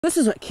This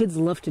is what kids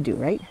love to do,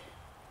 right?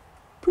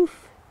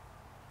 Poof,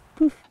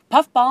 poof.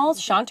 Puffballs,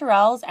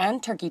 chanterelles,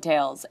 and turkey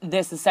tails.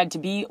 This is said to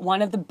be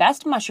one of the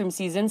best mushroom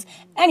seasons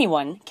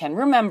anyone can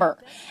remember.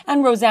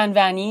 And Roseanne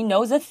Vanny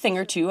knows a thing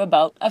or two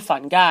about a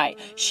fun guy.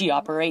 She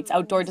operates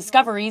Outdoor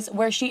Discoveries,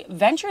 where she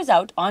ventures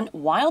out on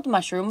wild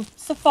mushroom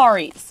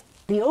safaris.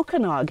 The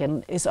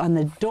Okanagan is on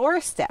the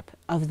doorstep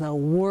of the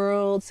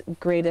world's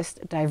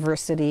greatest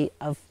diversity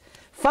of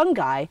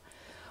fungi,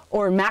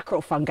 or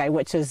macrofungi,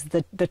 which is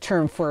the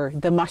term for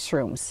the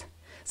mushrooms.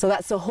 So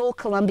that's the whole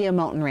Columbia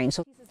mountain range.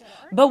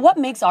 But what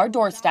makes our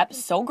doorstep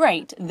so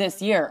great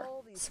this year?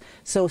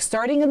 So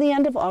starting in the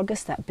end of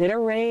August, that bit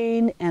of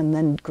rain, and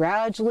then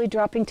gradually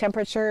dropping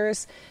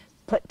temperatures,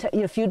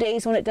 a few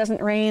days when it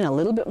doesn't rain, a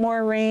little bit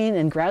more rain,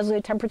 and gradually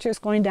temperatures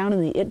going down,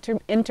 and the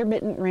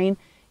intermittent rain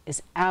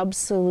is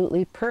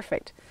absolutely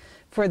perfect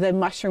for the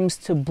mushrooms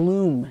to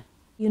bloom.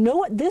 You know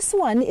what? This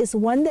one is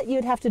one that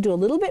you'd have to do a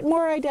little bit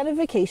more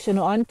identification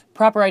on.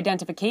 Proper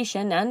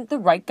identification and the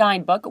right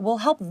guidebook will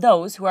help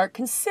those who are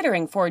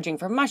considering foraging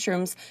for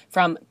mushrooms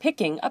from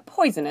picking a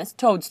poisonous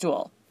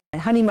toadstool.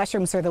 Honey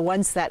mushrooms are the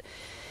ones that,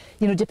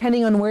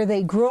 depending on where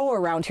they grow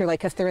around here,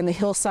 like if they're in the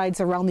hillsides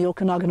around the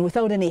Okanagan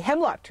without any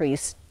hemlock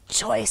trees,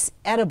 choice,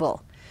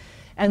 edible.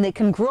 And they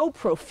can grow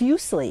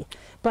profusely.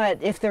 But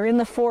if they're in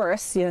the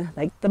forests,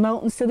 like the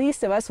mountains to the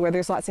east of us where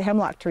there's lots of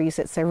hemlock trees,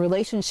 it's a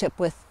relationship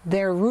with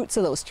their roots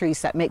of those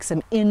trees that makes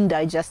them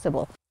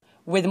indigestible.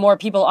 With more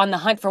people on the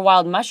hunt for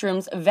wild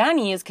mushrooms,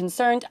 Vanny is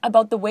concerned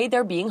about the way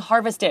they're being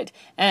harvested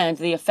and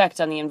the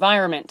effect on the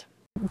environment.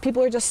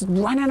 People are just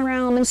running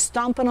around and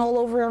stomping all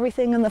over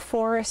everything in the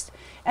forest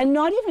and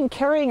not even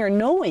caring or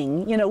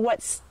knowing,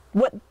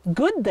 what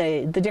good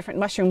the different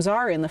mushrooms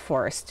are in the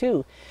forest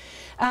too.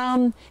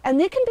 And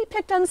they can be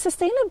picked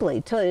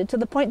unsustainably to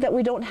the point that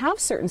we don't have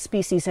certain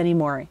species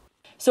anymore.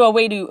 So a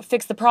way to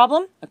fix the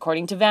problem,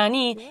 according to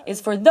Vanny,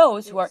 is for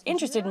those who are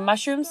interested in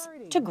mushrooms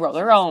to grow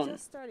their own.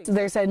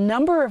 There's a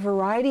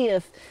variety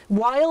of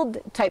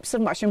wild types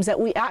of mushrooms that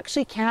we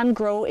actually can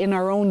grow in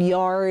our own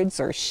yards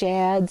or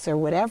sheds or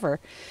whatever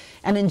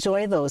and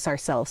enjoy those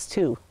ourselves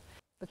too.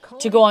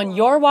 To go on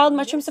your wild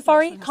mushroom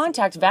safari,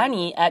 contact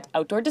Vanny at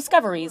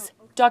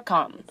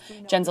outdoordiscoveries.com.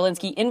 Jen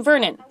Zielinski in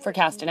Vernon for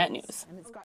Castanet News.